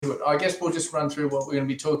I guess we'll just run through what we're going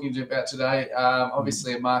to be talking about today.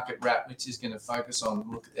 Obviously, a market wrap, which is going to focus on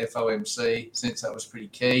look at FOMC, since that was pretty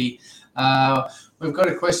key. We've got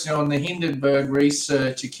a question on the Hindenburg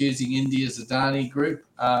research accusing India's Adani Group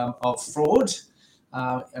of fraud.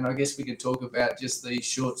 And I guess we could talk about just the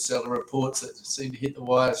short seller reports that seem to hit the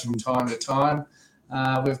wires from time to time.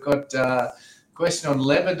 We've got a question on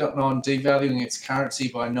Lebanon devaluing its currency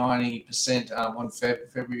by 90% on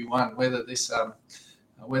February 1,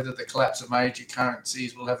 whether the collapse of major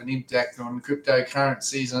currencies will have an impact on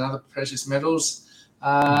cryptocurrencies and other precious metals.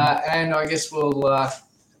 And I guess we'll have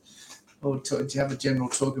a general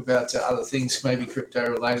talk about other things, maybe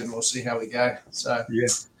crypto related, and we'll see how we go. So, yeah.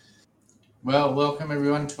 Well, welcome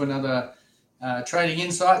everyone to another Trading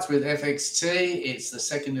Insights with FXT. It's the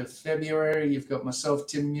 2nd of February. You've got myself,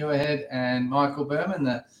 Tim Muirhead, and Michael Berman,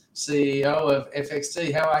 the CEO of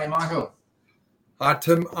FXT. How are you, Michael? Hi,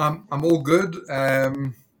 Tim. I'm all good.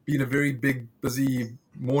 Been a very big, busy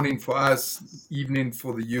morning for us, evening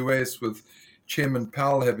for the US, with Chairman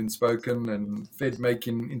Powell having spoken and Fed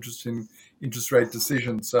making interesting interest rate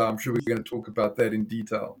decisions. So I'm sure we're going to talk about that in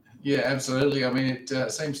detail. Yeah, absolutely. I mean,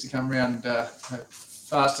 it seems to come around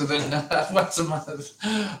faster than once a month,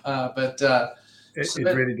 but it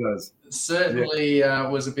really does. Certainly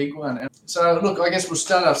was a big one. So, look, I guess we'll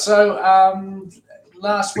start off. So,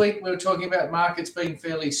 last week we were talking about markets being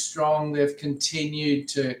fairly strong. They've continued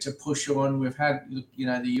to push on. We've had,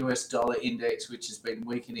 the US dollar index, which has been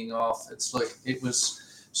weakening off. It's like it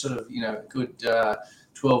was sort of, a good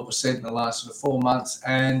 12% in the last sort of 4 months.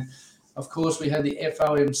 And of course, we had the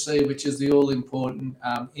FOMC, which is the all-important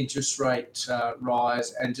interest rate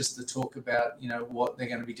rise, and just to talk about, what they're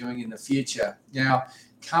going to be doing in the future. Now,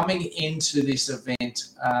 coming into this event,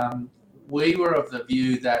 we were of the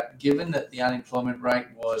view that given that the unemployment rate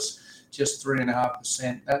was just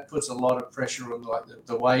 3.5%, that puts a lot of pressure on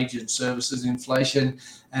the wage and services inflation,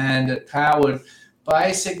 and that Powell would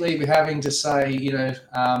basically be having to say,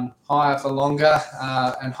 higher for longer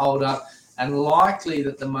and hold up, and likely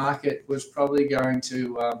that the market was probably going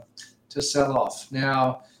to sell off.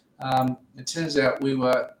 Now, it turns out we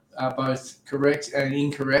were both correct and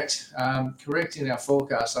incorrect. Correct in our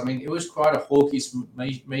forecast. I mean, it was quite a hawkish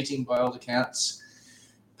meeting by all accounts.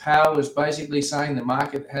 Powell was basically saying the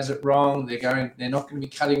market has it wrong. They're not going to be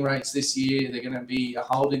cutting rates this year. They're going to be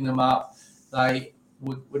holding them up. They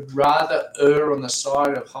would rather err on the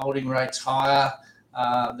side of holding rates higher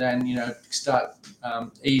than start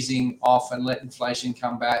easing off and let inflation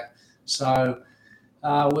come back. So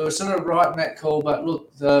we were sort of right in that call, but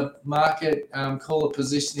look, the market, call it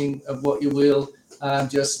positioning of what you will,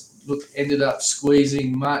 ended up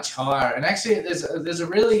squeezing much higher. And actually, there's a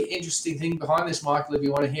really interesting thing behind this, Michael, if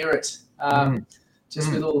you want to hear it,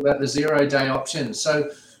 with all about the 0-day options. So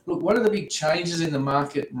look, one of the big changes in the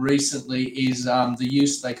market recently is the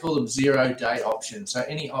use, they call them 0-day options. So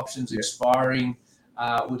any options expiring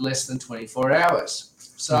with less than 24 hours.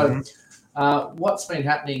 So what's been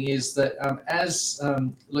happening is that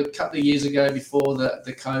a couple of years ago before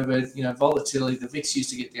the COVID, volatility, the VIX used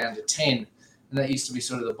to get down to 10, and that used to be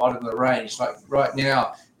sort of the bottom of the range. Like right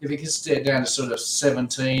now, if it gets down to sort of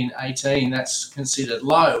 17, 18, that's considered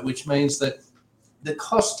low, which means that the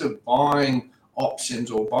cost of buying options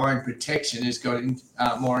or buying protection is getting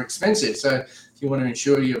more expensive. So if you want to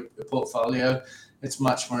insure your portfolio, it's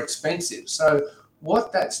much more expensive. So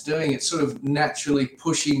what that's doing, it's sort of naturally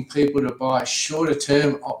pushing people to buy shorter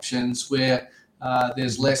term options where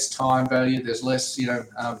there's less time value, there's less,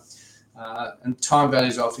 and time value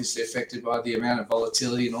is obviously affected by the amount of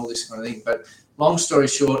volatility and all this kind of thing. But long story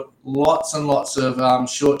short, lots and lots of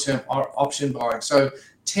short-term option buying. So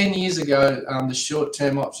 10 years ago, the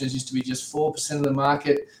short-term options used to be just 4% of the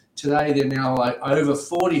market. Today, they're now like over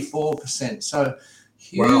 44%. So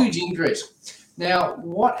huge increase. Now,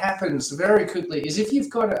 what happens very quickly is if you've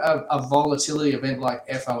got a volatility event like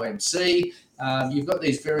FOMC, you've got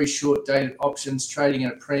these very short-dated options trading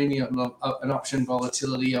at a premium of an option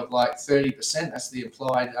volatility of like 30%. That's the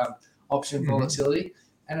implied option volatility.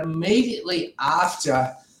 And immediately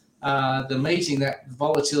after the meeting, that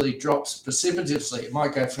volatility drops precipitously. It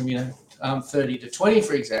might go from 30 to 20,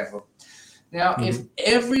 for example. Now, if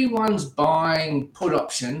everyone's buying put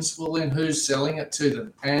options, well, then who's selling it to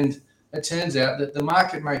them? And it turns out that the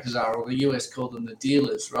market makers are, or the US call them the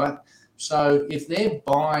dealers, right? So if they're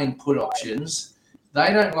buying put options,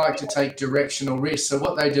 they don't like to take directional risk. So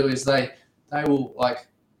what they do is they will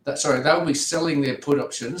be selling their put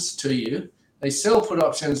options to you. They sell put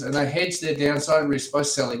options and they hedge their downside risk by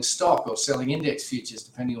selling stock or selling index futures,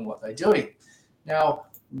 depending on what they're doing. Now,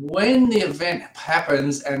 when the event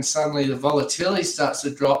happens and suddenly the volatility starts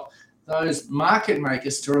to drop, those market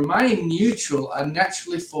makers to remain neutral are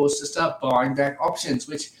naturally forced to start buying back options,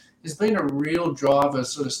 which has been a real driver,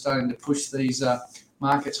 sort of starting to push these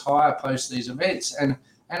markets higher post these events. And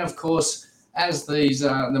of course, as these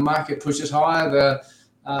the market pushes higher,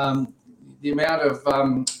 the amount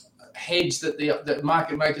of hedge that the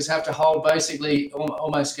market makers have to hold basically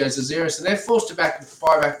almost goes to zero. So they're forced to buy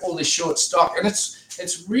back all this short stock, and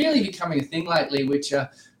it's really becoming a thing lately, which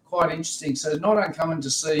quite interesting. So it's not uncommon to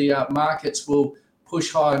see markets will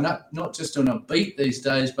push higher, not just on a beat these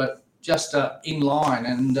days, but just in line.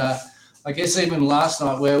 And I guess even last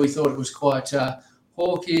night, where we thought it was quite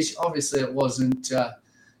hawkish, obviously it wasn't.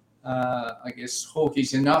 I guess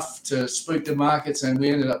hawkish enough to spook the markets, and we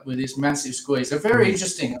ended up with this massive squeeze. So very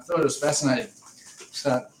interesting. I thought it was fascinating.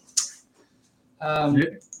 So,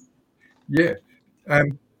 yeah.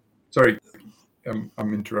 Sorry,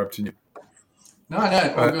 I'm interrupting you. No,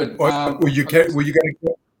 all good. Were you going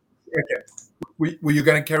to? Okay. Were you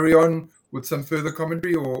going to carry on with some further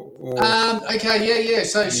commentary, or? Okay, yeah.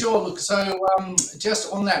 So sure. Look, so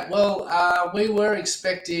just on that, well, we were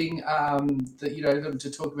expecting them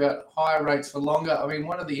to talk about higher rates for longer. I mean,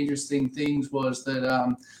 one of the interesting things was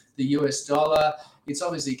that the US dollar, it's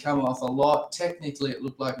obviously come off a lot. Technically, it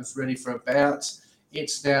looked like it's ready for a bounce.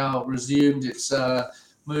 It's now resumed its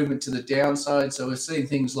movement to the downside. So we're seeing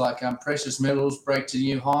things like precious metals break to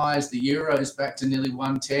new highs. The euro is back to nearly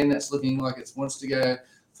 110. That's looking like it wants to go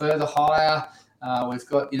further higher. We've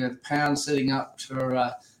got the pound setting up for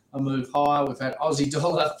a move higher. We've had Aussie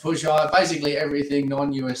dollar push higher. Basically everything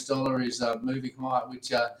non-US dollar is moving higher,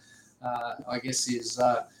 which I guess is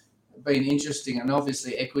been interesting. And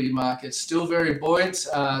obviously equity markets still very buoyant,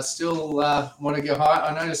 still want to go higher.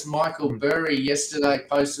 I noticed Michael Burry yesterday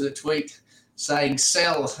posted a tweet saying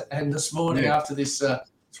sell, and this morning after this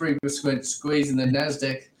 3% squeeze in the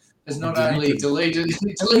NASDAQ has not only deleted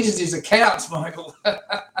his account, Michael.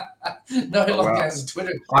 No longer has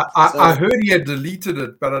Twitter. I heard he had deleted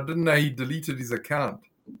it, but I didn't know he deleted his account.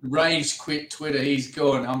 Rage quit Twitter. He's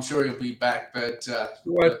gone. I'm sure he'll be back. But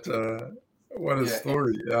what a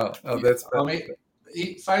story! Yeah, that's. I mean,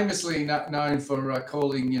 he famously known for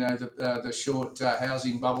calling the short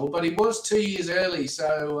housing bubble, but he was 2 years early.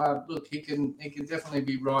 So look, he can definitely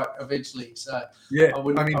be right eventually. So yeah, I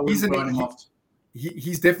wouldn't write him off.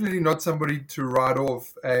 He's definitely not somebody to write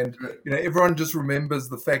off. And everyone just remembers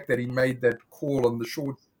the fact that he made that call on the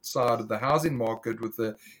short side of the housing market with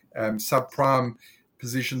the subprime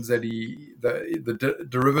positions that the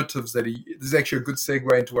derivatives that this is actually a good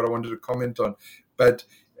segue into what I wanted to comment on. But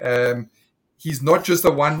he's not just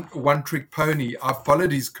a one trick pony. I've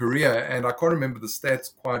followed his career, and I can't remember the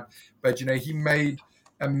stats quite, but he made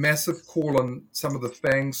a massive call on some of the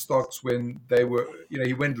FANG stocks when they were,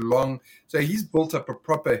 he went long. So he's built up a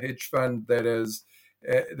proper hedge fund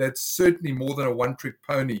that's certainly more than a one-trick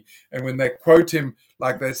pony. And when they quote him,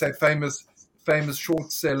 like they say, famous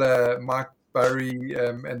short seller Mike Burry,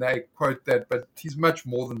 and they quote that, but he's much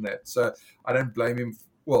more than that. So I don't blame him.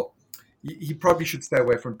 Well, he probably should stay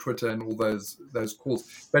away from Twitter and all those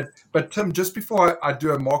calls. But Tim, just before I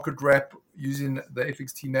do a market wrap using the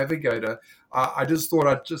FXT Navigator, I just thought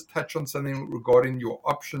I'd just touch on something regarding your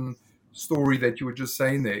option story that you were just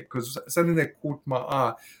saying there, because something that caught my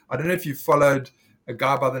eye. I don't know if you followed a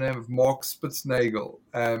guy by the name of Mark Spitznagel.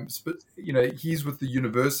 He's with the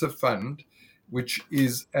Universa Fund, which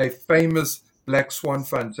is a famous black swan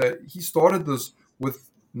fund. So he started this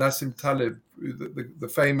with Nassim Taleb, the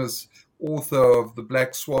famous author of The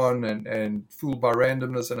Black Swan and Fooled by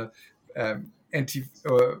Randomness and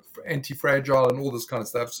Anti-Fragile and all this kind of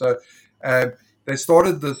stuff. So they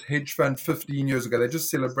started this hedge fund 15 years ago. They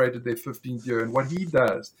just celebrated their 15th year. And what he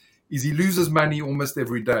does is he loses money almost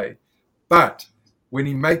every day. But when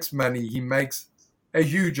he makes money, he makes a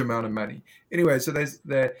huge amount of money. Anyway, so he's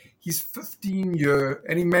 15-year,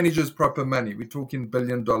 and he manages proper money. We're talking $1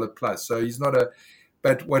 billion plus. So he's not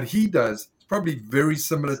but what he does is probably very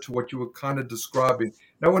similar to what you were kind of describing.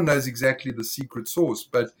 No one knows exactly the secret sauce,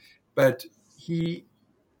 but he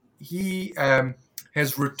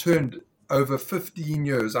has returned over 15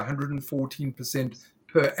 years, 114%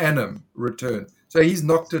 per annum return. So he's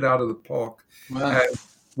knocked it out of the park. Wow.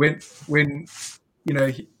 When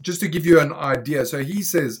just to give you an idea, so he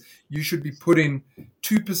says you should be putting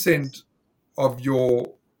 2% of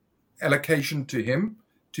your allocation to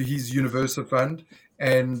his Universa fund,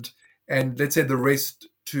 and let's say the rest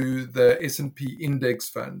to the S&P index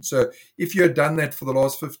fund. So if you had done that for the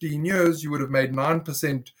last 15 years, you would have made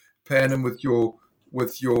 9% per annum with your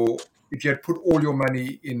if you had put all your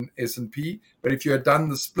money in S&P. But if you had done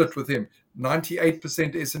the split with him,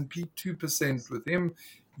 98% S&P, 2% with him,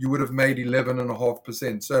 you would have made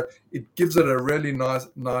 11.5%. So it gives it a really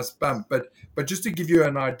nice bump. But just to give you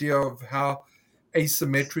an idea of how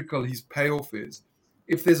asymmetrical his payoff is,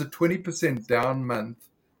 if there's a 20% down month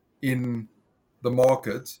in the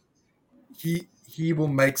market, he will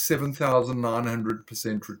make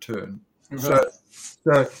 7,900% return. Right.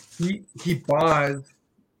 So he buys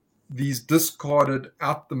these discarded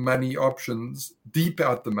out the money options, deep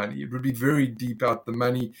out the money. It would be very deep out the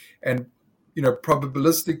money, and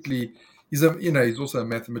probabilistically, he's also a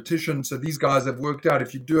mathematician. So these guys have worked out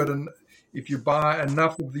if you do it, and if you buy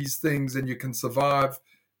enough of these things, and you can survive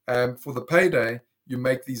for the payday, you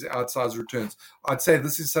make these outsized returns. I'd say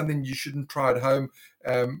this is something you shouldn't try at home.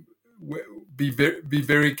 Be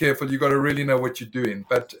very careful. You've got to really know what you're doing.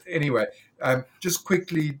 But anyway, just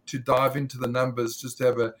quickly to dive into the numbers, just to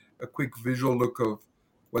have a quick visual look of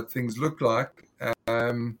what things look like.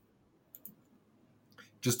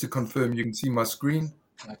 Just to confirm, you can see my screen.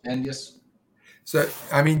 I can, yes. So,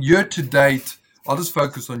 I mean, year to date, I'll just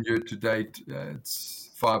focus on year to date.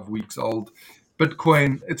 It's 5 weeks old.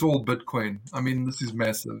 Bitcoin, it's all Bitcoin. I mean, this is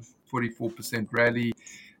massive, 44% rally.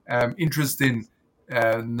 Interest in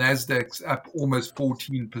Nasdaq's up almost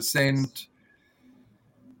 14%.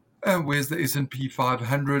 Where's the S&P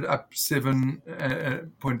 500 up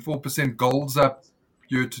 7.4%? Gold's up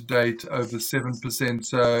year to date over 7%.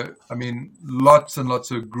 So, I mean, lots and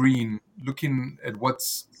lots of green. Looking at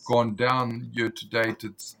what's gone down year to date,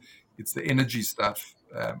 it's the energy stuff,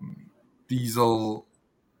 diesel,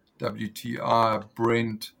 WTI,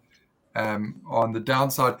 Brent. On the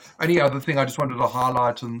downside, only other thing I just wanted to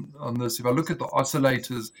highlight on this, if I look at the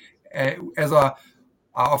oscillators, as I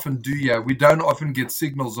often do, we don't often get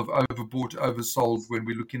signals of overbought, oversold when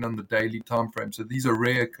we're looking on the daily time frame. So these are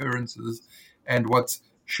rare occurrences, and what's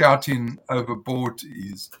shouting overbought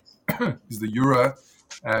is the euro.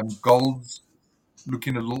 Gold's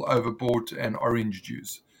looking a little overbought, and orange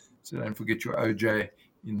juice. So don't forget your OJ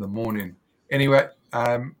in the morning. Anyway,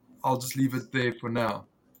 I'll just leave it there for now.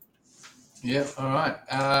 Yeah, all right.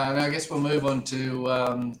 And I guess we'll move on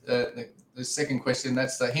to the second question.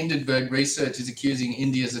 That's the Hindenburg research is accusing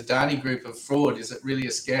India's Adani Group of fraud. Is it really a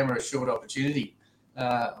scam or a short opportunity?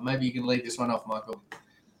 Maybe you can lead this one off, Michael.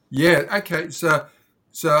 Yeah, okay. So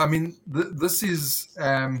I mean, this is,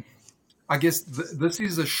 I guess, this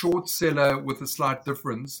is a short seller with a slight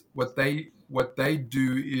difference. What they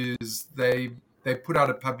do is they put out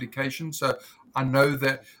a publication. So I know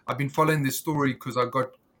that I've been following this story because I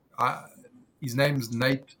got his name's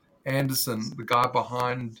Nate Anderson, the guy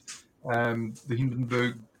behind the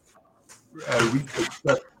Hindenburg research.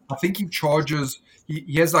 So I think he charges.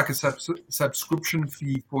 He has like a subscription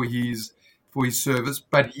fee for his service,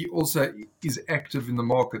 but he also is active in the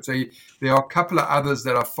market. So there are a couple of others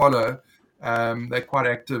that I follow. They're quite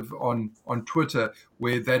active on Twitter,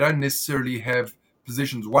 where they don't necessarily have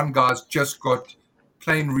positions. One guy's just got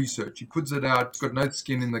plain research. He puts it out. He's got no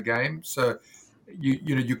skin in the game. So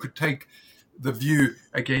you could take the view,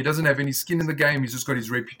 okay, he doesn't have any skin in the game. He's just got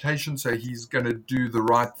his reputation, so he's going to do the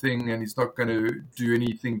right thing, and he's not going to do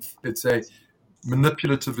anything, let's say,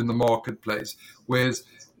 manipulative in the marketplace. Whereas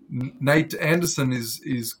Nate Anderson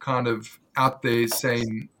is kind of out there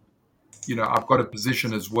saying, I've got a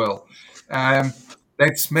position as well.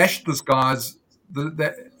 They've smashed this guy's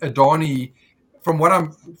the Adani. From what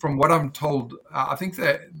I'm told, I think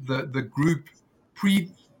that the group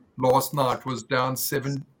pre last night was down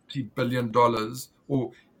 $70 billion,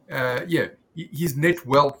 or his net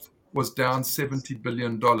wealth was down $70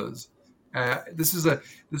 billion. This is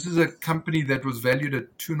a company that was valued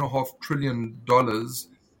at $2.5 trillion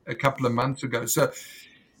a couple of months ago. So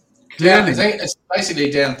clearly, it's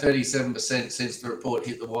basically down 37% since the report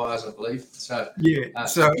hit the wires, I believe. So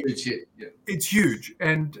so huge hit. Yeah. It's huge,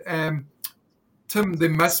 and Tim, there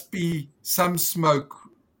must be some smoke.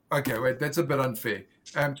 Okay, wait, that's a bit unfair.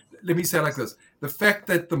 Let me say it like this. The fact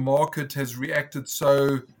that the market has reacted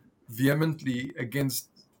so vehemently against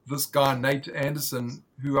this guy, Nate Anderson,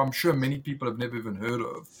 who I'm sure many people have never even heard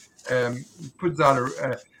of, puts out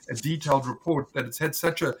a detailed report that it's had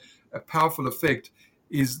such a powerful effect,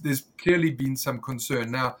 is there's clearly been some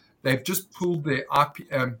concern. Now, they've just pulled their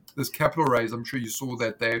this capital raise. I'm sure you saw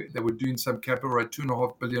that they were doing some capital raise,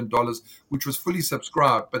 $2.5 billion, which was fully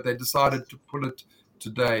subscribed, but they decided to pull it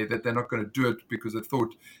today, that they're not going to do it because they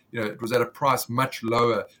thought it was at a price much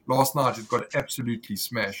lower. Last night it got absolutely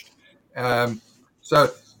smashed. So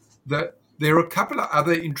there are a couple of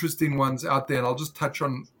other interesting ones out there, and I'll just touch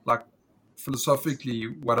on, like, philosophically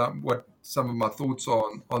what some of my thoughts are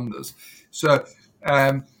on this. So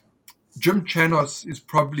Jim Chanos is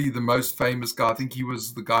probably the most famous guy. I think he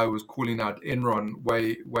was the guy who was calling out Enron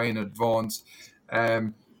way in advance.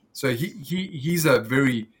 So he's a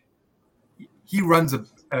very he runs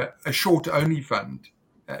a short only fund.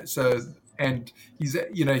 And he's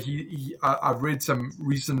I've read some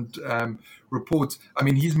recent reports. I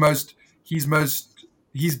mean, his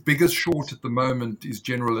biggest short at the moment is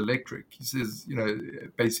General Electric. He says,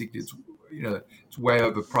 basically it's way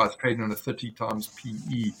overpriced, trading on a 30 times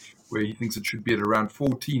PE, where he thinks it should be at around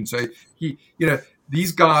 14. So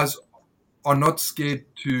these guys are not scared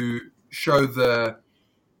to show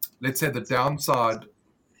let's say the downside,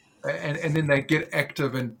 and then they get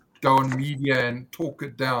active and go on media and talk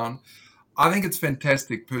it down. I think it's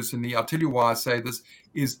fantastic, personally. I'll tell you why I say this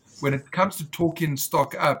is when it comes to talking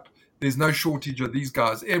stock up, there's no shortage of these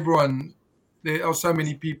guys. There are so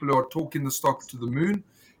many people who are talking the stock to the moon,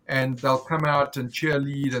 and they'll come out and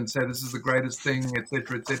cheerlead and say this is the greatest thing,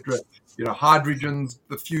 etc., etc. Hydrogen's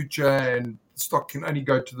the future, and stock can only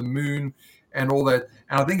go to the moon, and all that.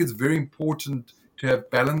 And I think it's very important to have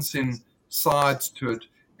balancing sides to it.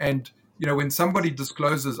 And when somebody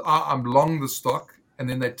discloses, I'm long the stock, and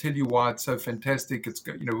then they tell you why it's so fantastic, it's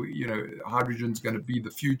hydrogen's going to be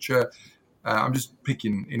the future. I'm just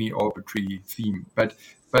picking any arbitrary theme, but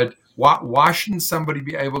why shouldn't somebody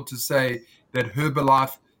be able to say that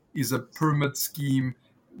Herbalife is a pyramid scheme,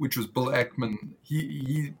 which was Bill Ackman?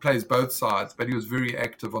 He plays both sides, but he was very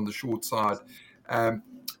active on the short side.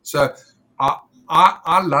 So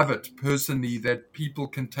I love it personally that people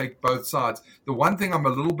can take both sides. The one thing I'm a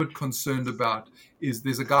little bit concerned about is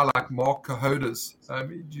there's a guy like Mark Cohodes. I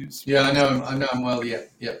know him well.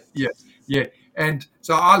 Yeah. And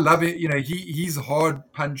so I love it. He's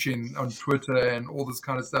hard punching on Twitter and all this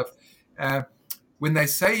kind of stuff. When they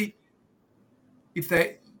say, if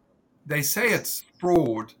they say it's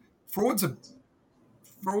fraud's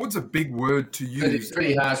a big word to use. It's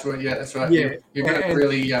pretty harsh word. Yeah, that's right. Yeah, you're going to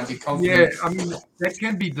really be confident. Yeah, I mean, that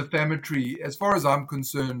can be defamatory as far as I'm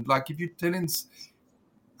concerned. Like if you're telling,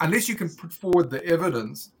 unless you can put forward the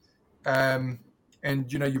evidence, and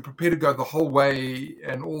you're prepared to go the whole way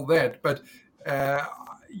and all that, but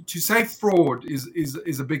to say fraud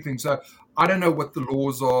is a big thing. So I don't know what the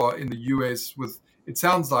laws are in the US. It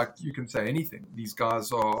sounds like you can say anything. These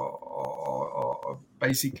guys are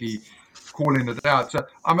basically calling it out. So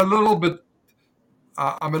I'm a little bit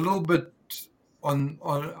on.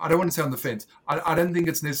 I don't want to say on the fence. I don't think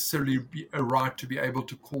it's necessarily a right to be able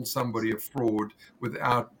to call somebody a fraud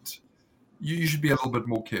without. You should be a little bit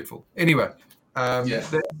more careful. Anyway,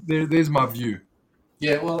 there's my view.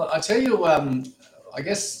 Yeah, well, I tell you, I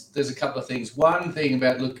guess there's a couple of things. One thing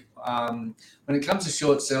about when it comes to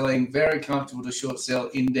short selling, very comfortable to short sell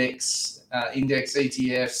index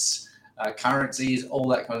ETFs. Currencies, all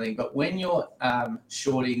that kind of thing. But when you're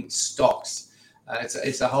shorting stocks,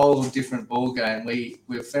 it's a whole different ball game.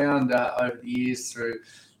 We've found over the years through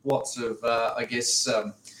lots of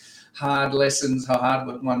hard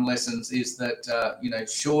won lessons is that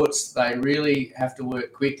shorts, they really have to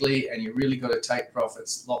work quickly, and you really got to take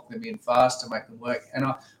profits, lock them in fast to make them work. And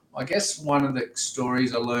I guess one of the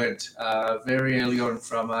stories I learned very early on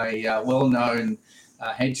from a well-known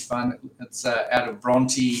hedge fund. It's out of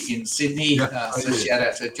Bronte in Sydney. So shout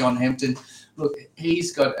out to John Hampton. Look,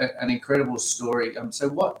 he's got an incredible story. So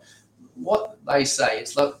what they say,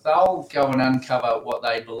 it's like they'll go and uncover what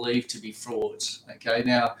they believe to be frauds. Okay,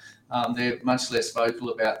 now they're much less vocal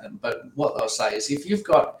about them. But what they'll say is, if you've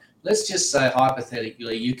got, let's just say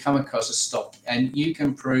hypothetically, you come across a stock and you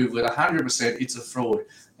can prove with 100% it's a fraud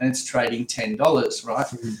and it's trading $10, right?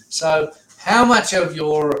 Mm-hmm. So how much of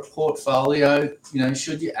your portfolio,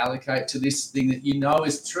 should you allocate to this thing that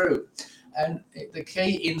is true? And the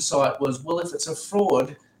key insight was, well, if it's a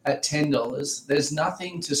fraud at $10, there's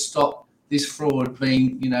nothing to stop this fraud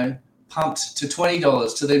being, pumped to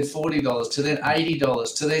 $20, to then $40, to then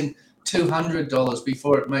 $80, to then $200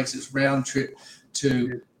 before it makes its round trip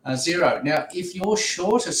to zero. Now, if you're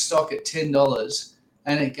short a stock at $10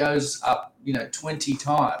 and it goes up, 20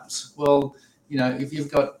 times, well, if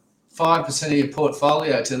you've got 5% of your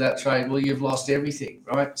portfolio to that trade, well, you've lost everything,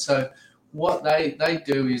 right? So what they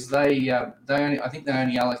do is I think they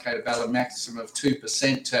only allocate about a maximum of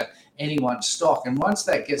 2% to any one stock. And once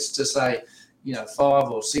that gets to say, 5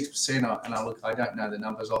 or 6%, and I don't know the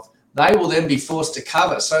numbers off, they will then be forced to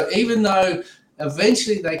cover. So even though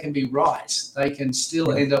eventually they can be right, they can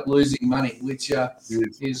still end up losing money, which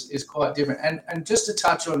is quite different. And just to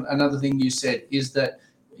touch on another thing you said is that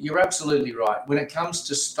you're absolutely right. When it comes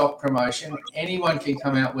to stock promotion, anyone can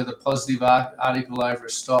come out with a positive article over a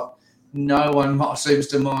stock. No one seems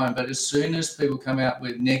to mind. But as soon as people come out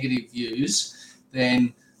with negative views,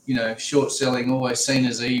 then short selling always seen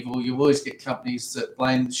as evil. You always get companies that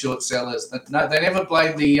blame the short sellers. No, they never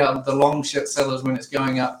blame the long short sellers when it's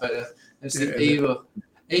going up, but it's the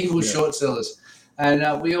evil short sellers.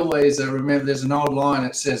 And we always remember there's an old line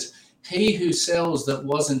that says, "He who sells that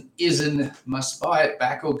isn't must buy it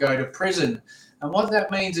back or go to prison." And what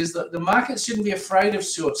that means is that the market shouldn't be afraid of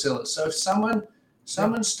short sellers. So if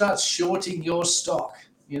someone starts shorting your stock,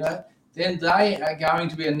 then they are going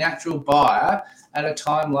to be a natural buyer at a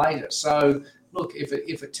time later. So look, if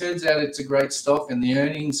it turns out it's a great stock and the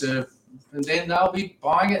earnings are, then they'll be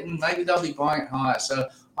buying it, and maybe they'll be buying it higher. So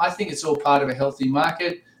I think it's all part of a healthy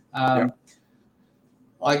market.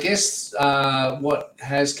 I guess what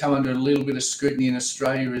has come under a little bit of scrutiny in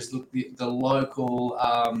Australia is the local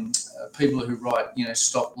people who write,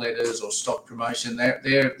 stock letters or stock promotion.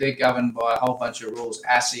 They're governed by a whole bunch of rules.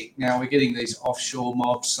 ASIC. Now we're getting these offshore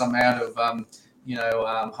mobs, some out of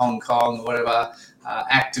Hong Kong or whatever,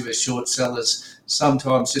 activist short sellers.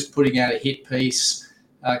 Sometimes just putting out a hit piece.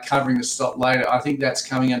 Covering the stock later. I think that's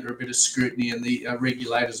coming under a bit of scrutiny, and the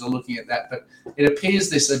regulators are looking at that. But it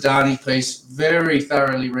appears this Adani piece, very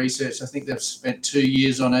thoroughly researched. I think they've spent 2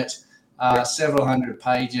 years on it, several hundred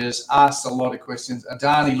pages, asked a lot of questions.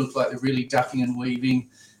 Adani looked like they're really ducking and weaving.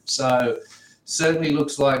 So certainly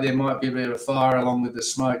looks like there might be a bit of a fire along with the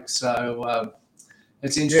smoke. So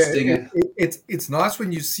it's interesting. Yeah, it's nice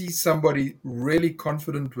when you see somebody really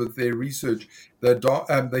confident with their research.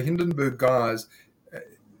 The Hindenburg guys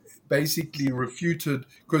basically refuted,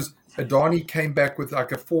 because Adani came back with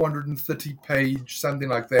like a 430-page, something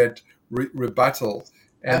like that, rebuttal.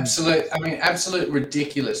 And absolute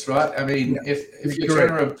ridiculous, right? I mean, if you're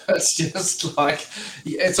trying to, it's just like,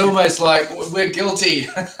 it's almost like we're guilty.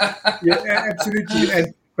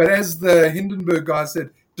 Absolutely. But as the Hindenburg guy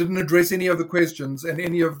said, didn't address any of the questions, and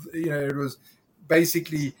it was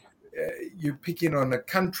basically you picking on a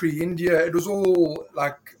country, India. It was all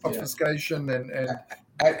like obfuscation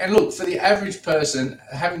And look, for the average person,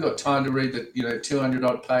 haven't got time to read the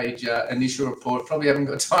 200-odd page initial report. Probably haven't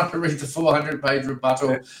got time to read the 400-page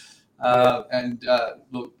rebuttal.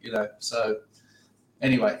 So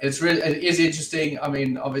anyway, it is interesting. I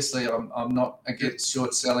mean, obviously, I'm not against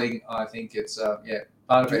short selling. I think it's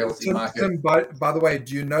part of a healthy market. Tim, by the way,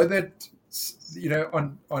 do you know that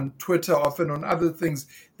on Twitter, often on other things,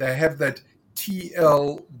 they have that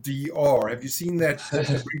TLDR. Have you seen that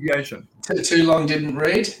abbreviation? Too long didn't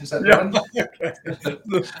read. Is that one?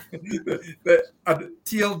 The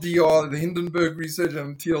TLDR, the Hindenburg research,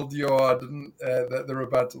 and TLDR didn't the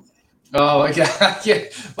rebuttal. Oh, okay. Yeah.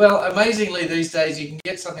 Well, amazingly these days you can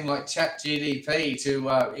get something like ChatGPT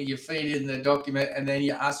to you feed in the document and then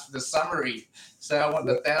you ask for the summary. So I want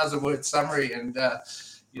the 1,000-word summary, and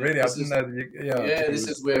really, I didn't know that. This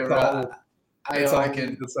is where AI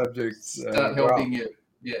can start helping you.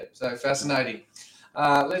 Yeah, so fascinating.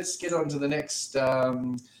 Let's get on to the next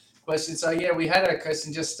question. So, we had a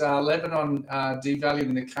question, just Lebanon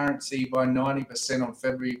devaluing the currency by 90% on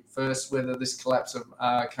February 1st, whether this collapse of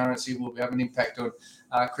currency will have an impact on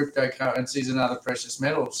cryptocurrencies and other precious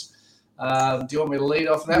metals. Do you want me to lead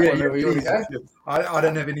off that one? Or you want to go? I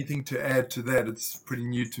don't have anything to add to that. It's pretty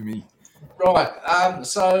new to me. Right.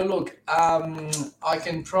 So, look, I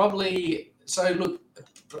can probably... So,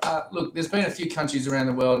 look, there's been a few countries around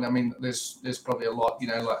the world. I mean, there's probably a lot,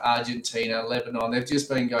 like Argentina, Lebanon. They've just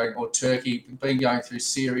been going, or Turkey, been going through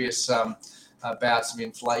serious bouts of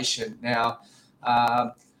inflation. Now,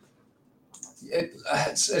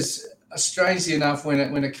 it's strangely enough,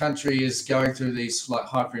 when a country is going through these like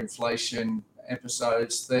hyperinflation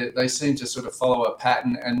episodes, they seem to sort of follow a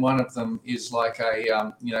pattern, and one of them is like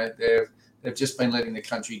they've just been letting the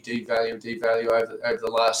country devalue over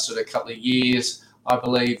the last sort of couple of years. I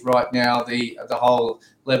believe right now the whole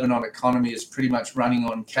Lebanon economy is pretty much running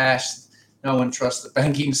on cash. No one trusts the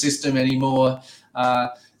banking system anymore.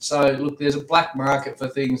 So look, there's a black market for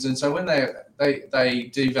things, and so when they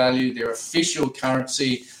devalue their official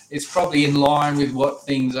currency, it's probably in line with what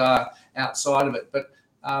things are outside of it. But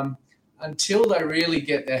until they really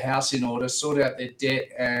get their house in order, sort out their debt,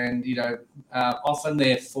 and often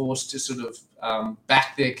they're forced to sort of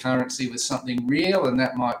back their currency with something real, and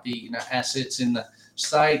that might be assets in the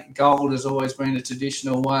state. Gold has always been a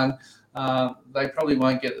traditional one. They probably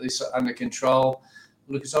won't get this under control.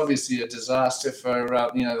 Look, it's obviously a disaster for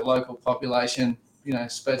the local population.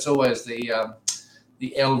 But it's always the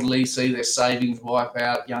elderly see their savings wipe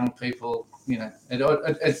out. Young people,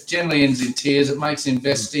 it generally ends in tears. It makes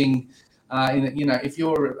investing. If you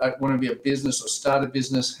want to be a business or start a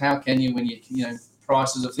business, how can you when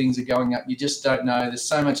prices of things are going up? You just don't know. There's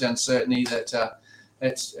so much uncertainty that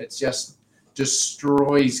it's just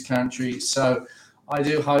destroys countries. So I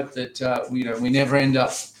do hope that we never end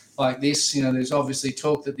up like this. There's obviously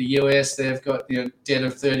talk that the US, they've got debt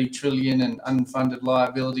of 30 trillion and unfunded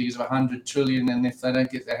liabilities of 100 trillion, and if they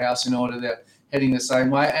don't get their house in order, they're heading the same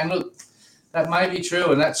way. And look, that may be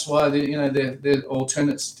true, and that's why the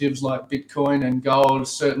alternatives like Bitcoin and gold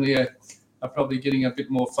certainly are probably getting a bit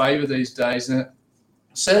more favour these days. And it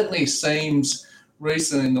certainly seems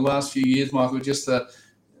recently in the last few years, Michael, just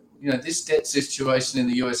this debt situation in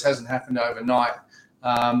the US hasn't happened overnight.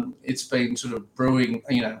 It's been sort of brewing,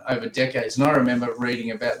 over decades. And I remember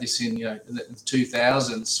reading about this in, the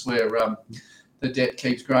 2000s where the debt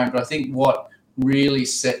keeps growing. But I think what really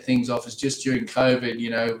set things off is just during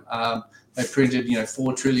COVID, they printed,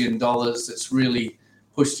 $4 trillion. That's really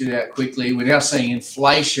pushed it out quickly. We're now seeing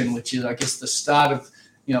inflation, which is, I guess, the start of,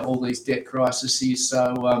 all these debt crises.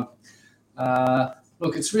 So,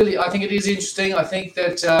 look, I think it is interesting. I think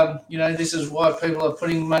that, this is why people are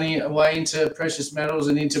putting money away into precious metals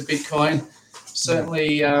and into Bitcoin.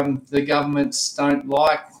 Certainly, the governments don't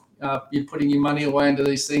like you putting your money away into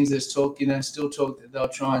these things. There's talk, still talk that they'll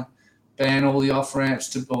try and ban all the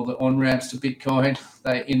off-ramps or the on-ramps to Bitcoin.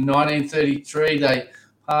 In 1933, they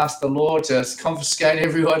passed the law to confiscate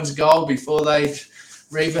everyone's gold before they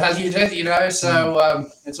revalued it, So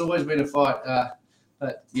it's always been a fight.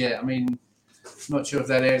 But, yeah, I mean, I'm not sure if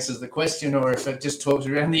that answers the question or if it just talks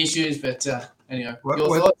around the issues. But anyway,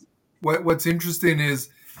 your thoughts? What's interesting is,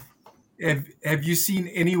 have you seen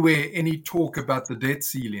anywhere any talk about the debt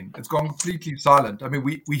ceiling? It's gone completely silent. I mean,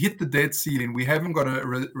 we hit the debt ceiling. We haven't got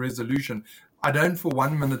a resolution. I don't for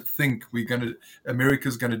 1 minute think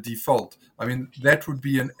America's going to default. I mean, that would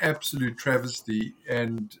be an absolute travesty.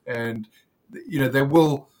 And they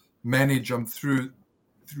will manage through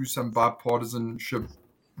some bipartisanship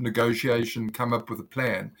negotiation, come up with a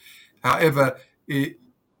plan. However, it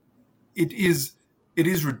is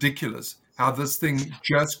ridiculous how this thing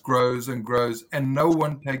just grows and grows, and no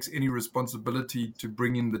one takes any responsibility to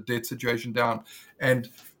bringing the debt situation down. And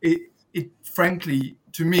it frankly,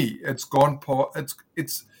 to me, it's gone past.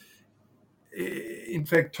 It's in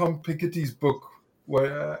fact Tom Piketty's book.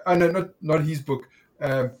 Not his book.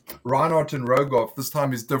 Reinhardt and Rogoff. This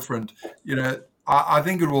time is different. I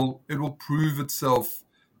think it will prove itself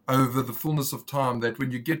over the fullness of time that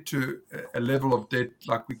when you get to a level of debt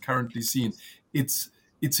like we're currently seeing, it's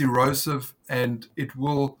erosive and it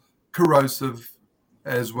will corrosive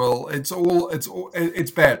as well.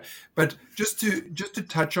 It's bad. But just to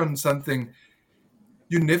touch on something,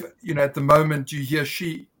 at the moment you hear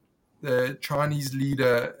the Chinese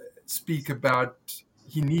leader, speak about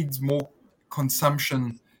he needs more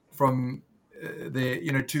consumption from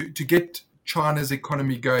to get China's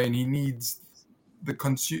economy going. He needs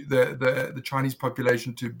the Chinese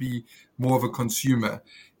population to be more of a consumer.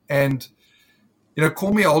 And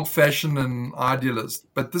call me old-fashioned and idealist,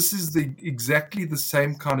 but this is exactly the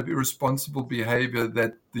same kind of irresponsible behavior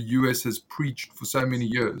that the US has preached for so many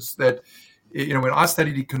years. That, when I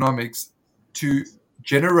studied economics, to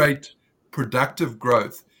generate productive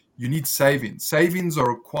growth, you need savings. Savings are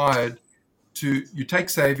required you take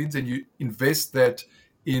savings and you invest that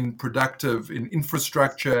in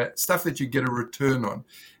infrastructure, stuff that you get a return on.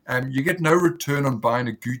 You get no return on buying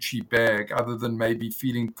a Gucci bag other than maybe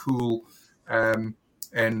feeling cool and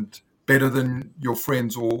better than your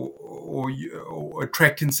friends or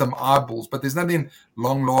attracting some eyeballs. But there's nothing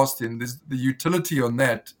long lasting. The utility on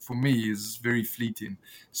that for me is very fleeting.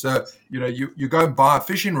 So, you go and buy a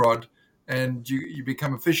fishing rod and you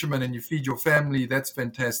become a fisherman and you feed your family. That's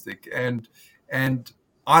fantastic. And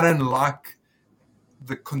I don't like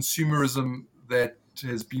the consumerism that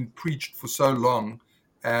has been preached for so long,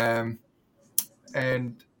 and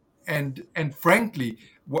frankly,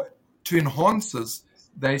 to enhance this,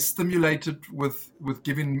 they stimulate it with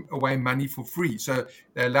giving away money for free. So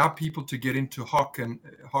they allow people to get into Hock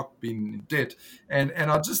being in debt. And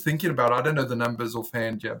I'm just thinking about, I don't know the numbers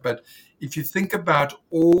offhand here, but if you think about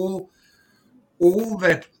all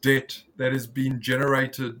that debt that has been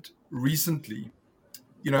generated recently,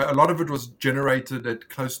 a lot of it was generated at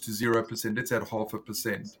close to 0%. Let's add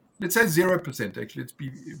 0.5%. Let's say 0%. Actually, let's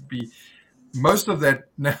be most of that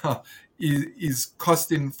now is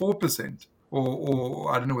costing 4%,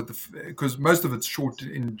 or I don't know because most of it's short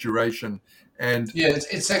in duration. And yeah,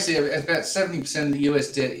 it's actually about 70% of the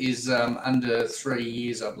US debt is under 3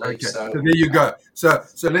 years, I believe. Okay. So there you go. So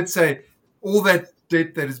let's say all that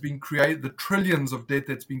debt that has been created, the trillions of debt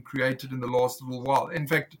that's been created in the last little while. In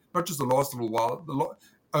fact, not just the last little while,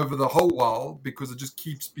 over the whole while, because it just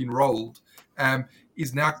keeps being rolled,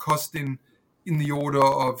 is now costing in the order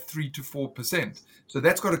of 3 to 4%. So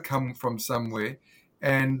that's got to come from somewhere.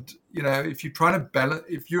 And if you're trying to balance,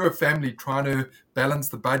 if you're a family trying to balance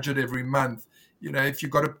the budget every month, if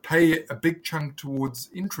you've got to pay a big chunk towards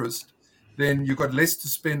interest, then you've got less to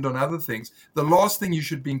spend on other things. The last thing you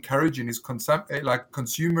should be encouraging is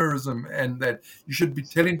consumerism, and that you should be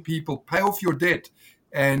telling people, pay off your debt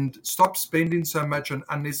and stop spending so much on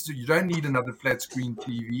unnecessary. You don't need another flat screen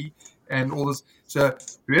TV and all this. So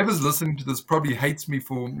whoever's listening to this probably hates me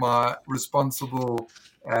for my responsible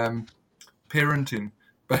parenting,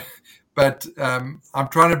 but I'm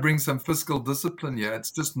trying to bring some fiscal discipline here.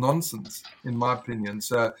 It's just nonsense, in my opinion.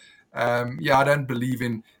 So I don't believe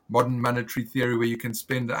in modern monetary theory where you can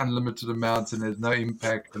spend unlimited amounts and there's no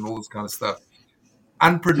impact and all this kind of stuff.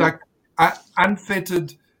 Unproductive,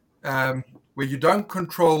 unfettered, where you don't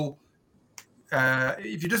control.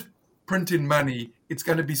 If you just print in money, it's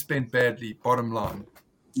going to be spent badly. Bottom line.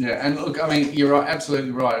 Yeah, and look, I mean, you're right,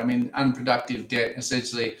 absolutely right. I mean, unproductive debt,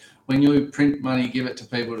 essentially, when you print money, give it to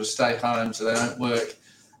people to stay home so they don't work,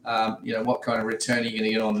 what kind of return are you going to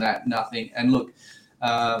get on that? Nothing. And look,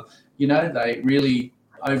 they really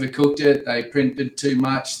overcooked it. They printed too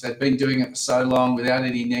much. They've been doing it for so long without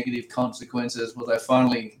any negative consequences. Well, they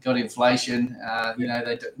finally got inflation.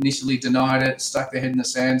 They initially denied it, stuck their head in the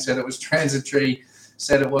sand, said it was transitory,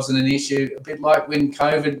 said it wasn't an issue. A bit like when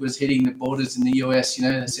COVID was hitting the borders in the US,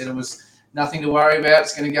 they said it was nothing to worry about.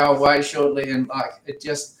 It's going to go away shortly. And it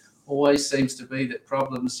just always seems to be that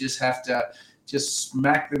problems just have to just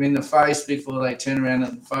smack them in the face before they turn around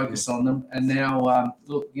and focus on them. And now,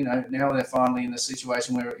 now they're finally in a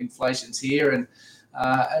situation where inflation's here. And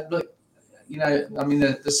look,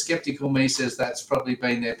 the skeptical me says that's probably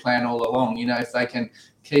been their plan all along. If they can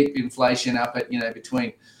keep inflation up at,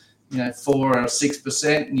 between 4 or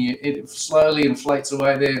 6%, and it slowly inflates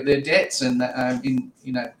away their debts, and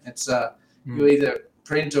it's you either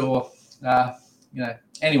print or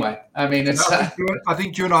anyway. I mean, it's. I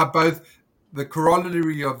think you and I both. The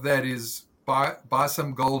corollary of that is buy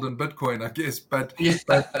some gold and Bitcoin, I guess, but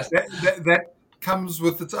that comes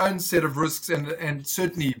with its own set of risks, and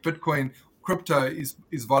certainly Bitcoin. Crypto is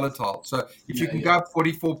volatile, so if you can go up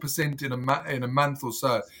 44% in a month or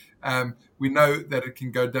so, we know that it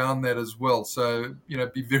can go down that as well. So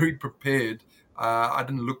be very prepared. I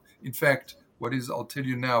didn't look. In fact, I'll tell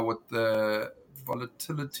you now what the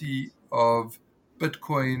volatility of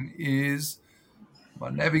Bitcoin is. My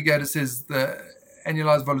navigator says the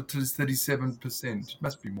annualized volatility is 37%. It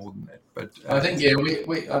must be more than that, but I think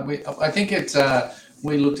I think it's.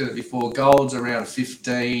 We looked at it before. Gold's around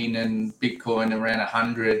 15 and Bitcoin around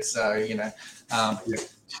 100. So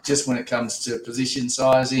just when it comes to position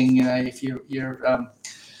sizing, if you're you're going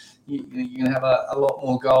to have a lot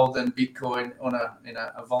more gold than Bitcoin on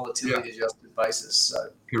a volatility adjusted basis. So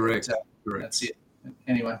correct. That's it.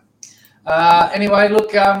 Anyway,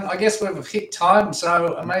 look, I guess we've hit time,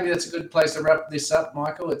 so maybe that's a good place to wrap this up,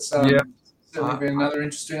 Michael. It's certainly been another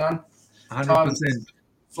interesting one. 100%.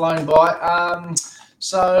 Flown by.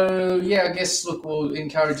 I guess, look, we'll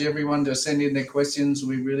encourage everyone to send in their questions.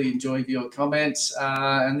 We really enjoyed your comments.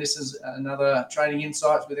 And this is another Trading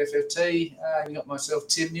Insights with FFT. You got myself,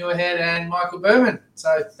 Tim Muirhead, and Michael Berman.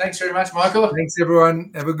 So thanks very much, Michael. Thanks,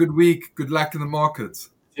 everyone. Have a good week. Good luck in the markets.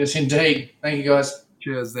 Yes, indeed. Thank you, guys.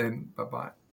 Cheers then. Bye-bye.